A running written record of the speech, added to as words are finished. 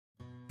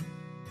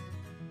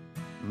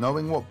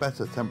Knowing what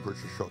Betta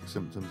temperature shock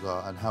symptoms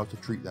are and how to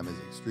treat them is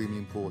extremely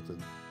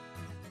important.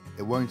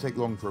 It won't take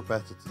long for a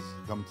Betta to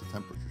succumb to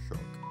temperature shock,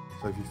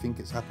 so if you think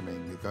it's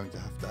happening, you're going to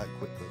have to act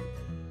quickly.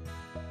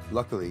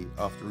 Luckily,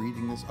 after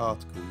reading this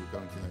article, you're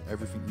going to know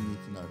everything you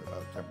need to know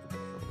about temperature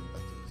shock in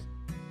Bettas.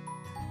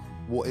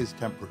 What is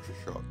temperature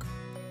shock?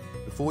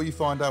 Before you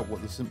find out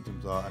what the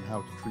symptoms are and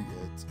how to treat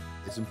it,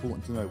 it's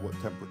important to know what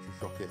temperature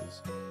shock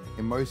is.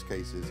 In most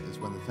cases, it's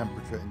when the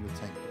temperature in your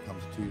tank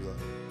becomes too low.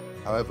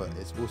 However,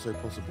 it's also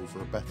possible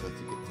for a Betta to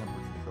get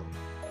temperature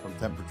shock from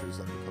temperatures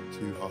that become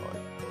too high.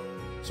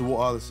 So what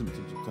are the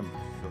symptoms of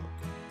temperature shock?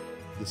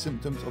 The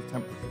symptoms of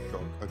temperature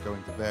shock are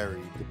going to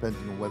vary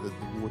depending on whether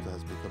the water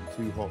has become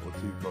too hot or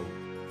too cold.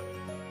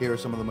 Here are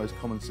some of the most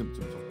common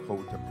symptoms of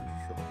cold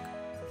temperature shock.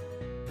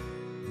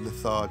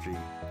 Lethargy.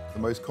 The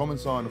most common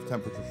sign of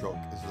temperature shock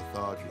is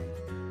lethargy.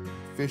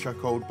 Fish are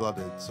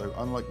cold-blooded, so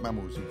unlike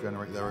mammals who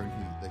generate their own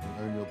heat, they can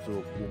only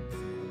absorb warmth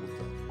from the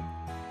water.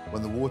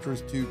 When the water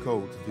is too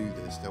cold to do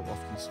this, they'll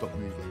often stop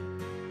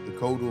moving. The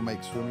cold will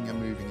make swimming and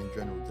moving in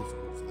general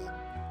difficult for them,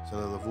 so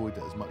they'll avoid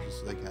it as much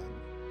as they can.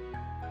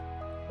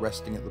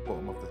 Resting at the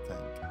bottom of the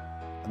tank.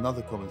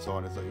 Another common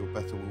sign is that your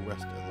Betta will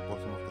rest at the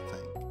bottom of the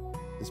tank.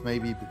 This may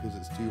be because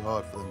it's too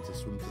hard for them to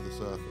swim to the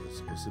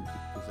surface, or simply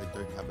because they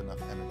don't have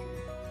enough energy.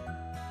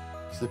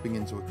 Slipping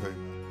into a coma.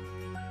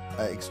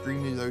 At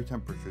extremely low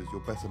temperatures,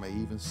 your Betta may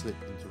even slip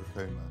into a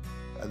coma.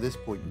 At this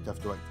point, you'd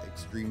have to act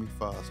extremely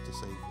fast to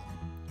save them.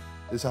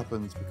 This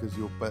happens because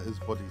your Betta's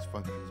body's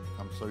functions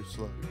become so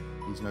slow,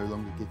 he's no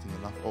longer getting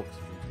enough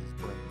oxygen to his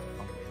brain to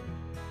function.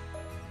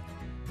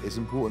 It's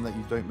important that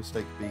you don't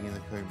mistake being in a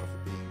coma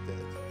for being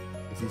dead.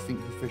 If you think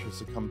your fish has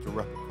succumbed to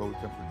rapid cold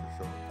temperature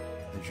shock,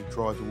 then you should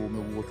try to warm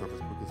the water up as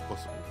quick as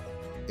possible.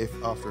 If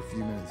after a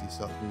few minutes he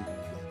starts moving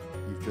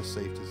again, you've just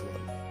saved his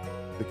life.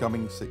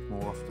 Becoming sick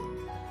more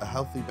often. A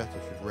healthy Betta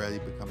should rarely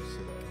become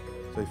sick,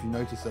 so if you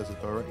notice there's a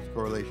direct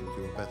correlation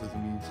to your Betta's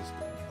immune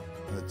system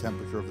and the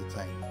temperature of the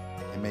tank,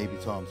 it may be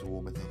time to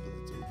warm it up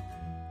a little.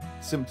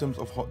 Symptoms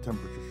of hot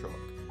temperature shock.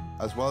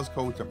 As well as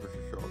cold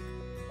temperature shock,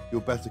 your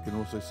Betta can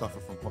also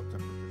suffer from hot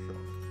temperature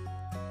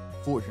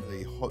shock.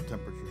 Fortunately, hot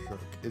temperature shock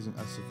isn't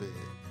as severe,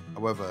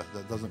 however,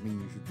 that doesn't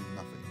mean you should do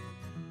nothing.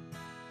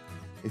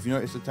 If you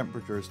notice the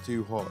temperature is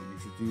too hot, you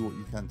should do what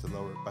you can to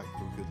lower it back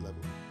to a good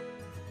level.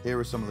 Here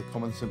are some of the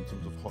common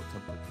symptoms of hot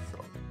temperature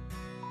shock.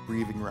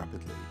 Breathing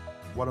rapidly.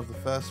 One of the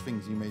first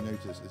things you may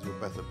notice is your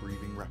Betta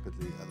breathing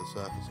rapidly at the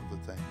surface of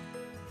the tank.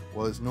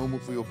 While it's normal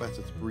for your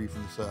Betta to breathe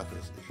from the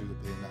surface, it should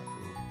appear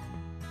natural.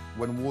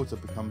 When water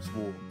becomes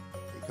warm,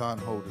 it can't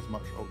hold as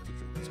much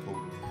oxygen as cold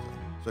water.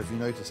 So if you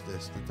notice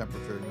this, the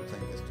temperature in your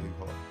tank is too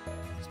hot.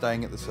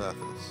 Staying at the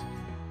surface.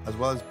 As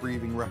well as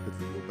breathing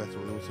rapidly, your Betta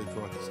will also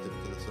try to stick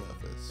to the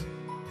surface.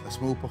 A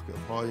small pocket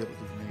of highly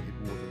oxygenated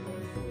water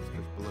normally falls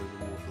just below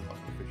the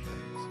waterline of fish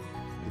tanks.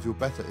 If your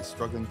Betta is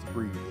struggling to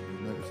breathe,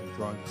 then you'll notice him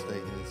trying to stay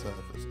near the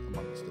surface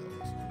amongst the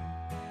oxygen.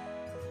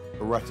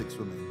 Erratic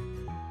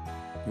swimming.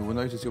 You will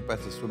notice your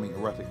Betta swimming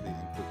erratically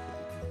and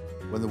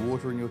quickly. When the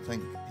water in your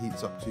tank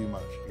heats up too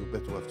much, your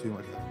Betta will have too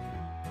much energy.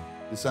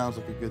 This sounds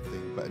like a good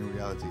thing, but in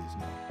reality it's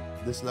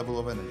not. This level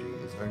of energy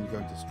is only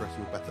going to stress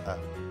your Betta out.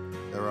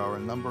 There are a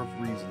number of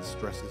reasons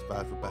stress is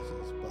bad for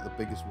Bettas, but the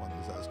biggest one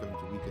is that it's going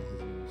to weaken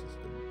his immune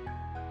system.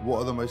 What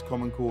are the most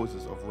common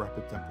causes of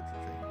rapid temperature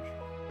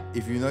change?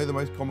 If you know the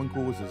most common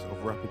causes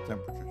of rapid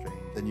temperature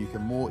change, then you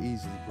can more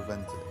easily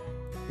prevent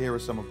it. Here are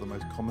some of the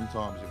most common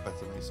times your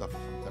Betta may suffer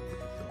from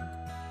temperature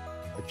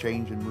shock. A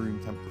change in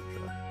room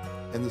temperature.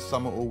 In the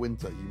summer or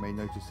winter, you may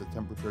notice the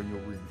temperature in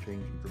your room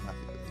changing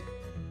dramatically.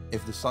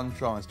 If the sun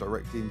shines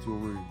directly into your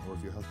room, or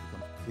if your house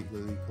becomes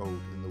particularly cold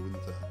in the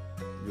winter,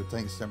 your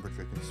tank's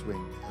temperature can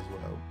swing as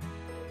well.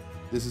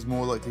 This is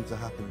more likely to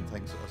happen in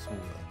tanks that are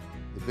smaller.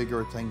 The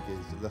bigger a tank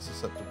is, the less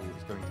susceptible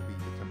it's going to be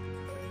to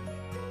temperature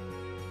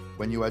change.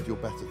 When you add your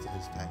Betta to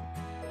his tank.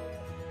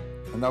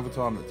 Another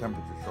time that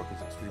temperature shock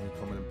is extremely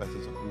common in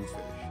Bettas of all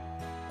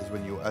fish is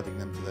when you're adding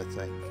them to their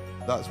tank.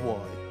 That's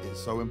why it's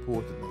so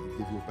important that you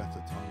give your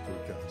Betta time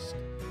to adjust,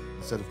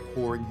 instead of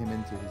pouring him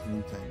into his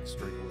new tank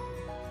straight away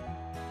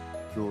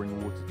during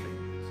water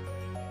changes.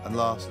 And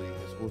lastly,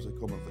 it's also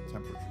common for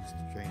temperatures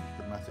to change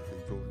dramatically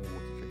during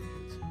water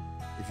changes.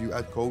 If you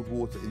add cold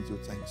water into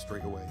your tank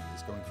straight away,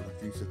 it's going to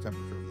reduce the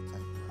temperature of the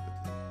tank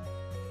rapidly.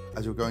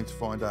 As you're going to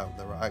find out,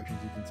 there are actions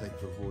you can take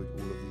to avoid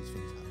all of these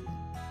things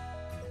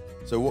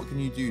happening. So what can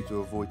you do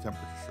to avoid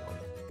temperature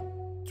shock?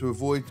 To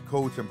avoid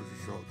cold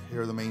temperature shock,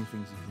 here are the main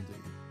things you can do.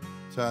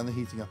 Turn the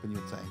heating up in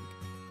your tank.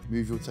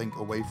 Move your tank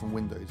away from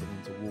windows and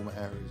into warmer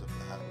areas of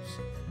the house.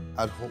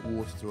 Add hot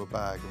water to a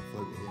bag and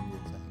float it in your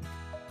tank.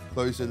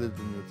 Close the lid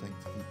on your tank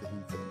to keep the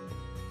heat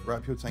in.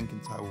 Wrap your tank in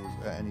towels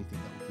or anything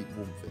that will keep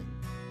warmth in,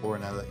 or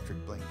an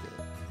electric blanket.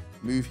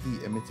 Move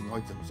heat-emitting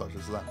items such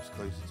as lamps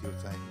closer to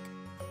your tank.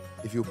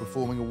 If you're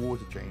performing a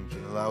water change,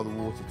 then allow the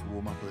water to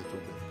warm up a little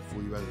bit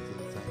before you add it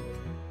to the tank.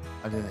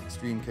 And in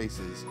extreme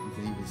cases, you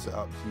can even set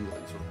up kilos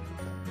around your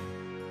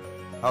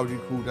tank. How do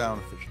you cool down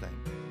a fish tank?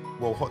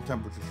 While hot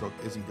temperature shock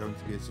isn't going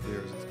to be as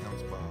severe as its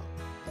counterpart,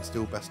 it's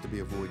still best to be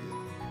avoided.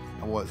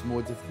 And while it's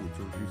more difficult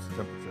to reduce the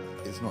temperature,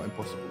 it's not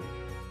impossible.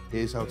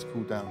 Here's how to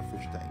cool down a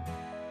fish tank.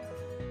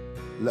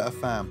 Let a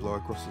fan blow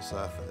across the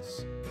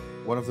surface.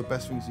 One of the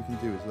best things you can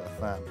do is let a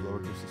fan blow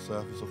across the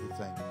surface of the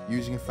tank.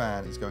 Using a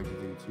fan is going to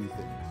do two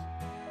things.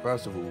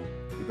 First of all,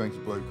 you're going to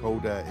blow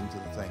cold air into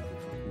the tank,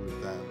 which will cool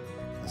it down.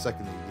 And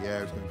secondly, the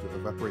air is going to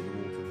evaporate the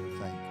water in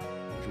the tank,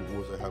 which will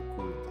also help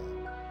cool it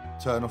down.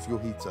 Turn off your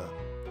heater.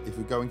 If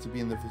you're going to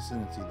be in the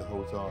vicinity the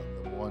whole time,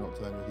 then why not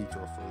turn your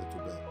heater off for a little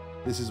bit?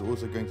 This is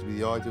also going to be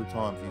the ideal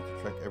time for you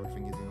to check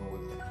everything is in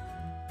order.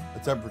 A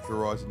temperature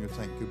rise in your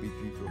tank could be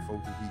due to a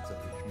faulty heater,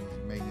 which means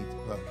you may need to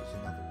purchase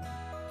another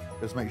one.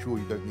 Just make sure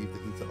you don't leave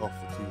the heater off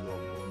for too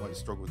long, or you might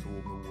struggle to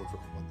warm the water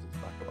up once it's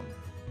back on.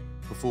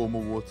 Perform a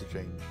water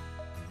change.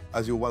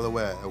 As you're well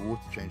aware, a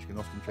water change can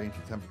often change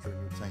the temperature in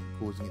your tank,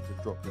 causing it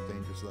to drop to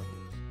dangerous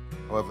levels.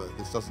 However,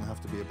 this doesn't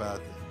have to be a bad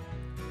thing.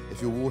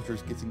 If your water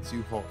is getting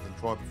too hot, then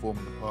try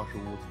performing a partial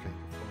water change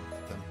of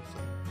 5 to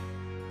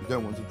 10%. You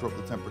don't want to drop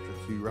the temperature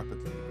too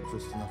rapidly, but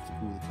just enough to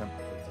cool the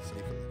temperature to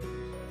safer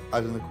levels.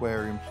 Add an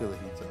aquarium chiller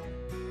heater.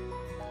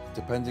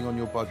 Depending on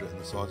your budget and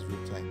the size of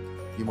your tank,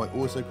 you might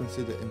also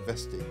consider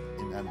investing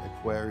in an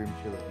aquarium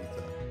chiller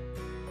heater.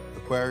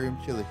 Aquarium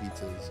chiller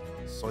heaters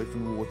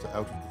siphon water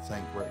out of the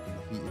tank where it can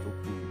be heated or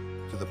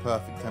cooled to the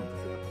perfect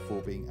temperature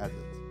before being added.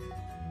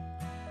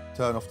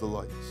 Turn off the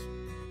lights.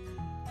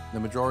 The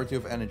majority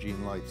of energy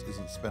in lights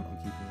isn't spent on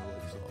keeping the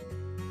lights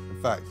on.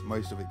 In fact,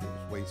 most of it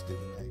gets wasted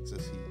in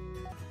excess heat.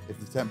 If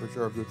the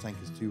temperature of your tank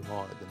is too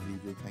high, then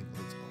leave your tank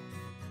lights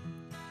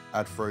off.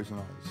 Add frozen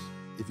ice.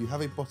 If you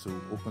have a bottle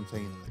or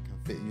container that can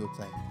fit in your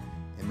tank,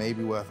 it may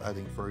be worth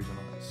adding frozen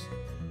ice.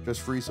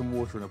 Just freeze some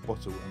water in a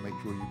bottle and make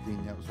sure you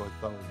clean the outside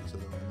thoroughly so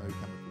there are no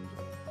chemicals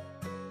on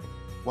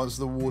it. Once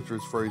the water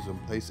is frozen,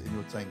 place it in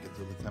your tank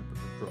until the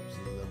temperature drops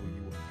to the level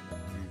you want and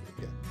then remove it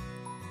again.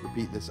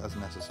 Repeat this as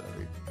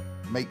necessary.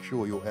 Make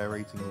sure you're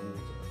aerating the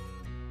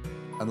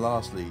water. And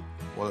lastly,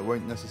 while it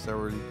won't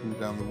necessarily cool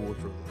down the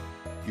water a lot,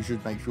 you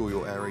should make sure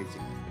you're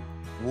aerating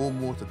it.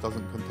 Warm water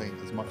doesn't contain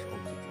as much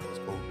oxygen as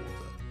cold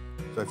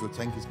water, so if your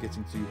tank is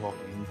getting too hot,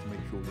 you need to make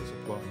sure you're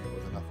supplying it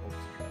with enough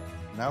oxygen.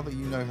 Now that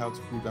you know how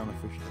to cool down a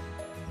fish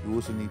tank, you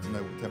also need to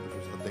know what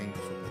temperatures are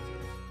dangerous for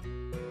bettas.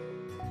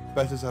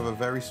 Bettas have a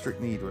very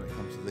strict need when it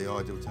comes to the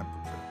ideal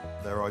temperature.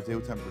 Their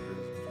ideal temperature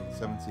is between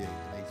 78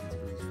 and 80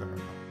 degrees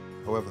Fahrenheit.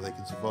 However, they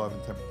can survive in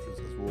temperatures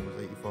as warm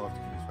as 85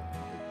 degrees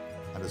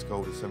Fahrenheit and as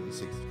cold as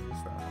 76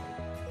 degrees Fahrenheit.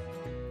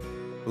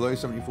 Below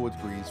 74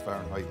 degrees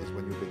Fahrenheit is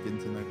when you'll begin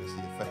to notice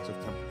the effects of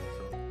temperature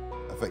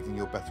shock affecting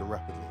your betta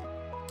rapidly,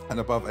 and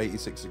above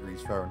 86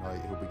 degrees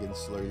Fahrenheit it will begin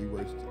slowly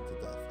roasting to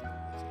death in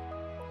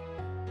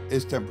the water.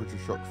 Is temperature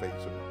shock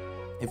fatal?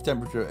 If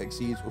temperature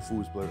exceeds or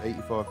falls below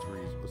 85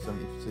 degrees or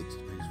 76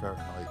 degrees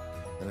Fahrenheit,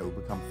 then it will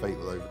become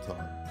fatal over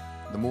time.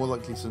 The more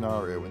likely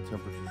scenario when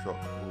temperature shock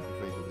will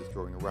be fatal is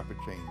during a rapid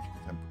change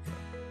in temperature.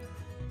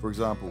 For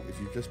example, if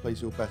you just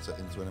place your betta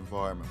into an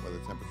environment where the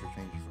temperature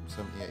changes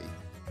from 78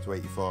 to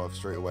 85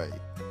 straight away,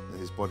 then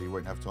his body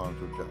won't have time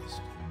to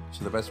adjust.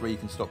 So the best way you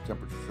can stop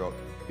temperature shock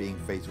being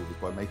fatal is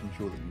by making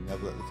sure that you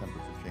never let the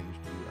temperature change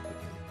too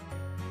rapidly.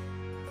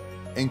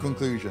 In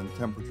conclusion,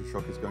 temperature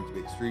shock is going to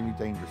be extremely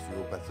dangerous for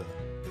your betta.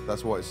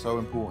 That's why it's so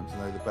important to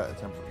know the betta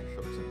temperature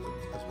shock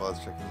symptoms as well as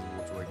checking the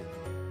water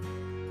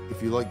regularly.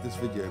 If you like this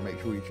video, make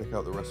sure you check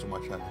out the rest of my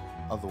channel.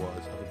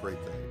 Otherwise, have a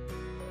great day.